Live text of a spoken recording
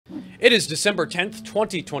It is December 10th,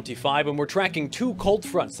 2025, and we're tracking two cold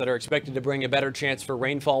fronts that are expected to bring a better chance for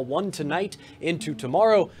rainfall, one tonight into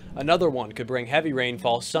tomorrow. Another one could bring heavy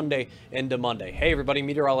rainfall Sunday into Monday. Hey everybody,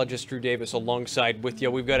 meteorologist Drew Davis alongside with you.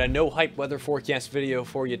 We've got a no-hype weather forecast video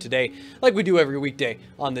for you today, like we do every weekday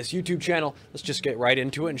on this YouTube channel. Let's just get right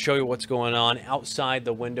into it and show you what's going on outside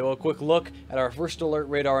the window. A quick look at our first alert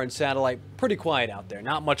radar and satellite. Pretty quiet out there,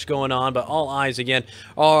 not much going on, but all eyes again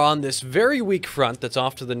are on this very weak front that's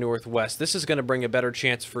off to the northwest. This is going to bring a better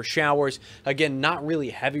chance for showers. Again, not really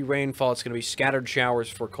heavy rainfall. It's going to be scattered showers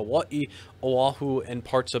for Kauai, Oahu, and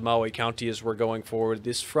parts of Maui County as we're going forward.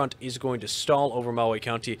 This front is going to stall over Maui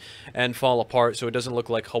County and fall apart, so it doesn't look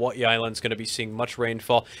like Hawaii Island's going to be seeing much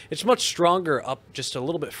rainfall. It's much stronger up just a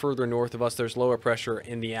little bit further north of us. There's lower pressure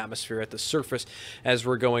in the atmosphere at the surface as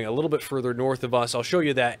we're going a little bit further north of us. I'll show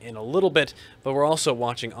you that in a little bit, but we're also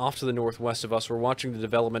watching off to the northwest of us. We're watching the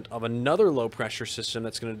development of another low pressure system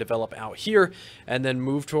that's going to develop out here and then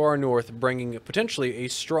move to our north, bringing potentially a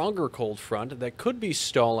stronger cold front that could be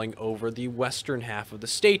stalling over the western half of the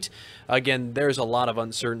state. Again, there's a lot of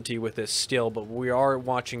uncertainty with this still, but we are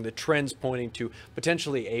watching the trends pointing to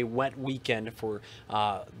potentially a wet weekend for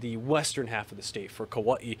the western half of the state, for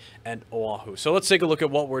Kauai and Oahu. So let's take a look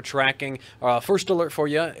at what we're tracking. First alert for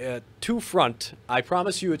you, two front. I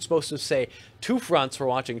promise you it's supposed to say two fronts. We're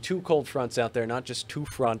watching two cold fronts out there, not just two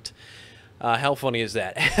front. How funny is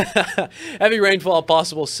that? Heavy rainfall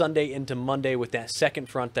possible Sunday into Monday with that second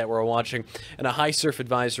front that we're watching, and a high surf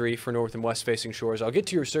advisory for north and west facing shores. I'll get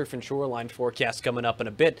to your surf and shoreline forecast coming up in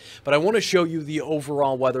a bit, but I want to show you the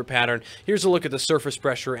overall weather pattern. Here's a look at the surface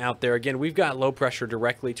pressure out there. Again, we've got low pressure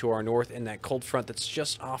directly to our north in that cold front that's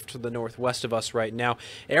just off to the northwest of us right now.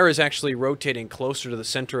 Air is actually rotating closer to the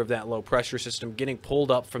center of that low pressure system, getting pulled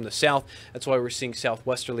up from the south. That's why we're seeing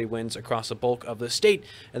southwesterly winds across the bulk of the state.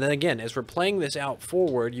 And then again, as we're playing this out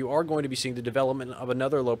forward, you are going to be seeing the development of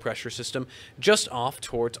another low pressure system just off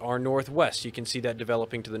towards our northwest. You can see that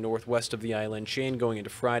developing to the northwest of the island chain going into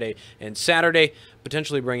Friday and Saturday,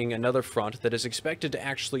 potentially bringing another front that is expected to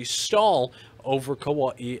actually stall over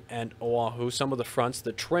Kauai and Oahu. Some of the fronts,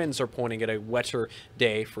 the trends are pointing at a wetter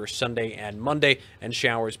day for Sunday and Monday, and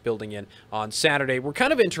showers building in on Saturday. We're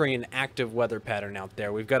kind of entering an active weather pattern out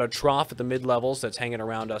there. We've got a trough at the mid-levels that's hanging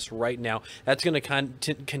around us right now. That's going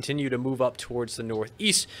to continue to move up towards the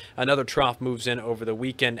northeast. Another trough moves in over the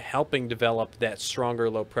weekend, helping develop that stronger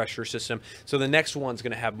low pressure system. So the next one's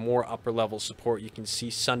going to have more upper level support. You can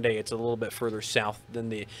see Sunday, it's a little bit further south than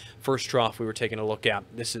the first trough we were taking a look at.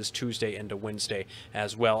 This is Tuesday into Wednesday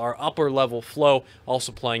as well. Our upper level flow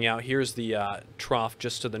also playing out. Here's the trough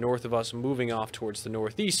just to the north of us, moving off towards the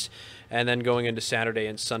northeast, and then going into Saturday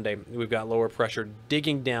and Sunday, we've got lower pressure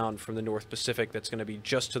digging down from the North Pacific that's going to be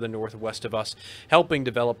just to the northwest of us, helping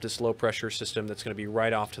develop this low pressure system that's going to be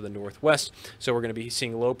right off to the northwest. So we're going to be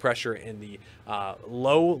seeing low pressure in the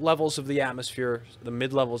low levels of the atmosphere, the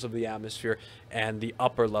mid levels of the atmosphere, and the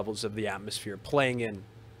upper levels of the atmosphere, playing in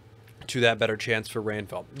to that better chance for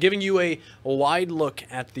rainfall. Giving you a wide look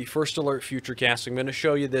at the first alert futurecast. I'm going to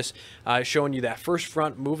show you this, showing you that first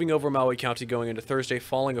front moving over Maui County going into Thursday,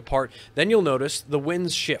 falling apart. Then you'll notice the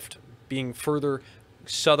winds shift, being further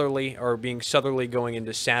southerly, or being southerly going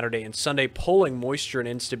into Saturday and Sunday, pulling moisture and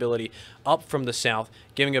instability up from the south,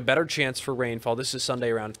 giving a better chance for rainfall. This is Sunday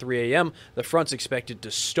around 3 a.m. The front's expected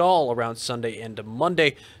to stall around Sunday into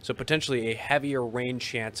Monday, so potentially a heavier rain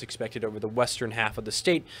chance expected over the western half of the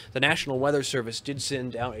state. The National Weather Service did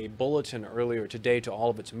send out a bulletin earlier today to all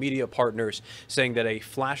of its media partners saying that a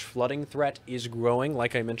flash flooding threat is growing.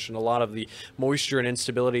 Like I mentioned, a lot of the moisture and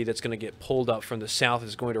instability that's going to get pulled up from the south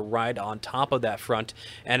is going to ride on top of that front,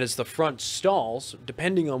 and as the front stalls,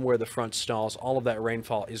 depending on where the front stalls, all of that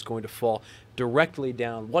rainfall is going to fall directly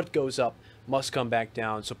down. What goes up must come back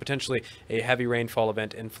down, so potentially a heavy rainfall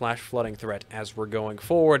event and flash flooding threat as we're going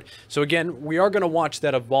forward. So again, we are going to watch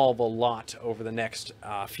that evolve a lot over the next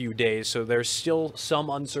few days, so there's still some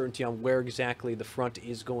uncertainty on where exactly the front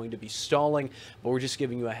is going to be stalling, but we're just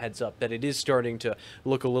giving you a heads up that it is starting to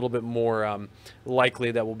look a little bit more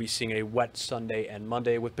likely that we'll be seeing a wet Sunday and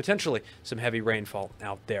Monday with potentially some heavy rainfall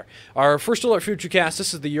out there. Our first alert futurecast,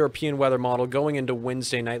 this is the European weather model going into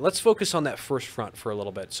Wednesday night. Let's focus on that first front for a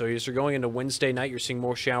little bit. So as you're going into Wednesday night, you're seeing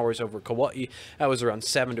more showers over Kauai. That was around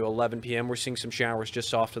 7 to 11 p.m. We're seeing some showers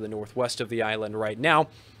just off to the northwest of the island right now.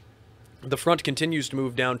 The front continues to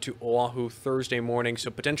move down to Oahu Thursday morning, so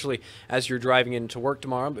potentially as you're driving into work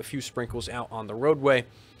tomorrow, a few sprinkles out on the roadway,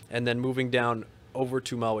 and then moving down over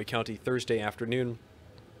to Maui County Thursday afternoon.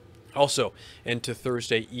 Also into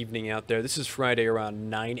Thursday evening out there. This is Friday around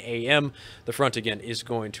 9 a.m. The front again is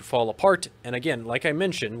going to fall apart. And again, like I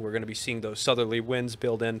mentioned, we're going to be seeing those southerly winds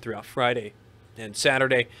build in throughout Friday and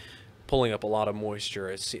Saturday, pulling up a lot of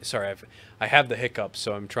moisture. Sorry, I have the hiccup,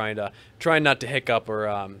 so I'm trying not to hiccup or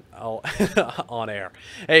I'll on air.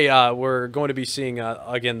 Hey, we're going to be seeing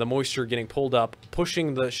again the moisture getting pulled up,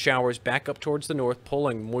 pushing the showers back up towards the north,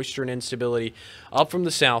 pulling moisture and instability up from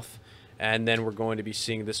the south. And then we're going to be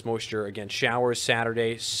seeing this moisture again. Showers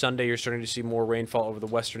Saturday, Sunday. You're starting to see more rainfall over the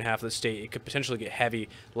western half of the state. It could potentially get heavy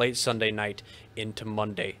late Sunday night into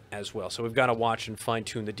Monday as well. So we've got to watch and fine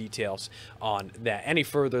tune the details on that. Any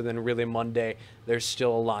further than really Monday, there's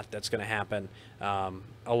still a lot that's going to happen.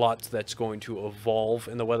 A lot that's going to evolve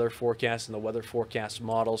in the weather forecast and the weather forecast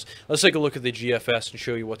models. Let's take a look at the GFS and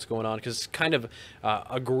show you what's going on, because it's kind of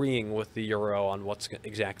agreeing with the Euro on what's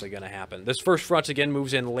exactly going to happen. This first front again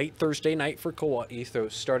moves in late Thursday night for Kauai, so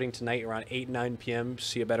starting tonight around 8-9 p.m.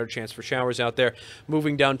 See a better chance for showers out there.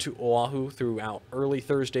 Moving down to Oahu throughout early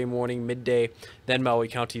Thursday morning, midday, then Maui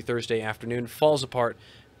County Thursday afternoon. Falls apart.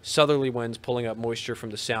 Southerly winds pulling up moisture from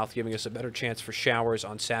the south, giving us a better chance for showers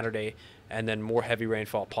on Saturday, and then more heavy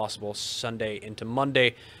rainfall possible Sunday into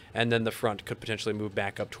Monday, and then the front could potentially move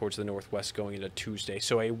back up towards the northwest going into Tuesday.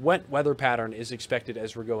 So a wet weather pattern is expected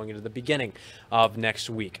as we're going into the beginning of next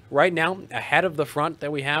week. Right now, ahead of the front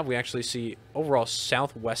that we have, we actually see overall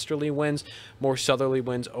southwesterly winds, more southerly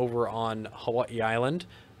winds over on Hawaii Island.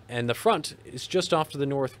 And the front is just off to the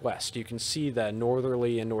northwest. You can see the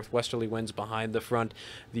northerly and northwesterly winds behind the front.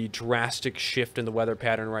 The drastic shift in the weather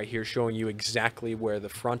pattern right here showing you exactly where the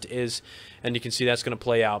front is. And you can see that's going to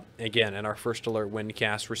play out again in our first alert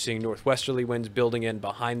windcast. We're seeing northwesterly winds building in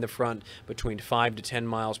behind the front between 5 to 10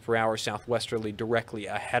 miles per hour. Southwesterly directly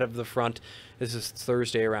ahead of the front. This is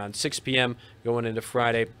Thursday around 6 p.m. going into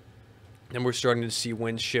Friday. And we're starting to see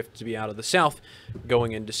winds shift to be out of the south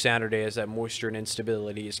going into Saturday as that moisture and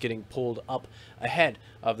instability is getting pulled up ahead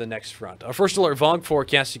of the next front. Our first alert Vog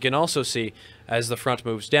forecast, you can also see as the front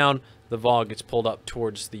moves down, the Vog gets pulled up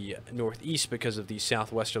towards the northeast because of the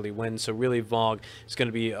southwesterly winds. So really Vog is going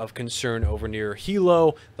to be of concern over near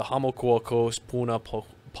Hilo, the Hamakua Coast, Puna,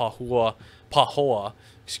 Pahoa,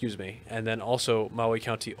 excuse me, and then also Maui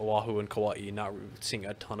County, Oahu, and Kauai, not seeing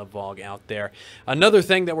a ton of Vog out there. Another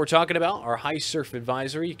thing that we're talking about, our high surf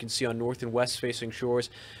advisory, you can see on north and west facing shores.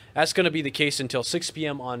 That's going to be the case until 6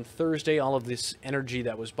 p.m. on Thursday. All of this energy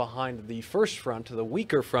that was behind the first front, the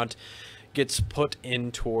weaker front, gets put in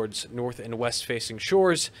towards north and west facing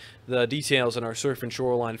shores. The details in our surf and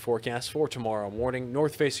shoreline forecast for tomorrow morning.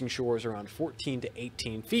 North facing shores around 14 to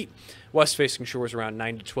 18 feet. West facing shores around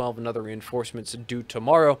 9 to 12. Another reinforcements due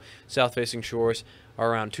tomorrow. South facing shores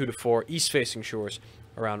are around 2 to 4. East facing shores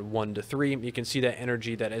around 1 to 3. You can see that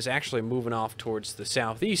energy that is actually moving off towards the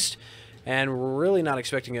southeast. And we're really not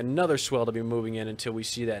expecting another swell to be moving in until we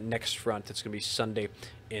see that next front. That's going to be Sunday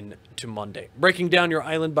into Monday. Breaking down your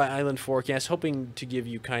island by island forecast, hoping to give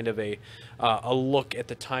you kind of a look at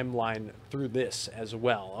the timeline through this as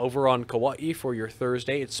well. Over on Kauai for your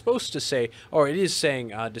Thursday, it's supposed to say, or it is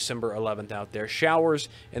saying December 11th out there. Showers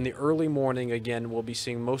in the early morning. Again, we'll be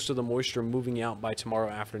seeing most of the moisture moving out by tomorrow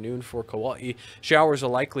afternoon for Kauai. Showers are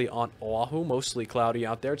likely on Oahu, mostly cloudy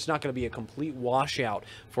out there. It's not going to be a complete washout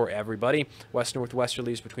for everybody.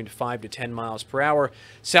 West-northwesterlies between 5 to 10 miles per hour.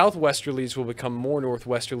 Southwesterlies will become more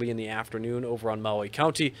northwesterly in the afternoon over on Maui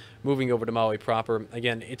County. Moving over to Maui proper,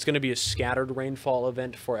 again, it's going to be a scattered rainfall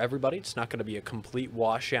event for everybody. It's not going to be a complete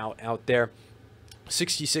washout out there.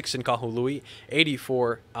 66 in Kahului,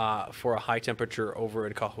 84 for a high temperature over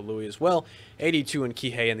in Kahului as well, 82 in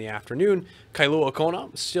Kihei in the afternoon. Kailua Kona,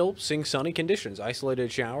 still seeing sunny conditions, isolated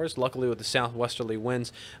showers, luckily with the southwesterly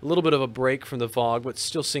winds. A little bit of a break from the Vog, but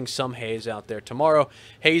still seeing some haze out there tomorrow.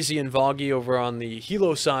 Hazy and foggy over on the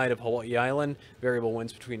Hilo side of Hawaii Island, variable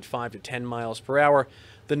winds between 5 to 10 miles per hour.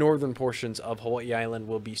 The northern portions of Hawaii Island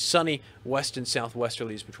will be sunny, west and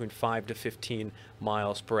southwesterlies between 5 to 15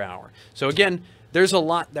 miles per hour. So again, there's a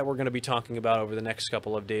lot that we're going to be talking about over the next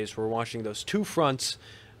couple of days. We're watching those two fronts.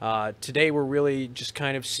 Today, we're really just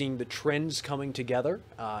kind of seeing the trends coming together,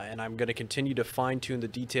 and I'm going to continue to fine-tune the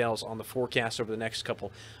details on the forecast over the next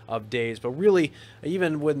couple of days. But really,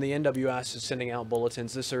 even when the NWS is sending out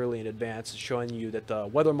bulletins this early in advance, it's showing you that the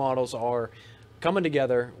weather models are coming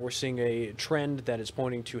together. We're seeing a trend that is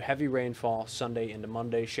pointing to heavy rainfall Sunday into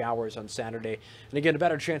Monday, showers on Saturday, and again, a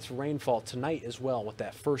better chance for rainfall tonight as well with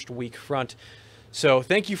that first weak front. So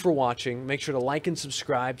thank you for watching. Make sure to like and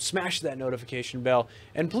subscribe, smash that notification bell,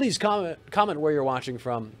 and please comment where you're watching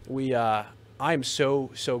from. I'm so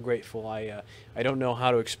grateful. I don't know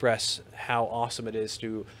how to express how awesome it is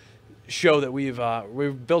to show that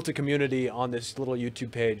we've built a community on this little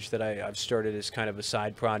YouTube page that I've started as kind of a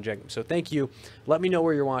side project. So thank you. Let me know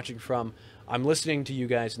where you're watching from. I'm listening to you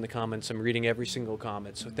guys in the comments. I'm reading every single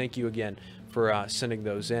comment. So thank you again for sending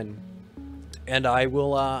those in. And I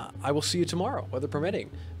will see you tomorrow, weather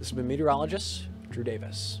permitting. This has been meteorologist Drew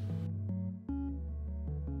Davis.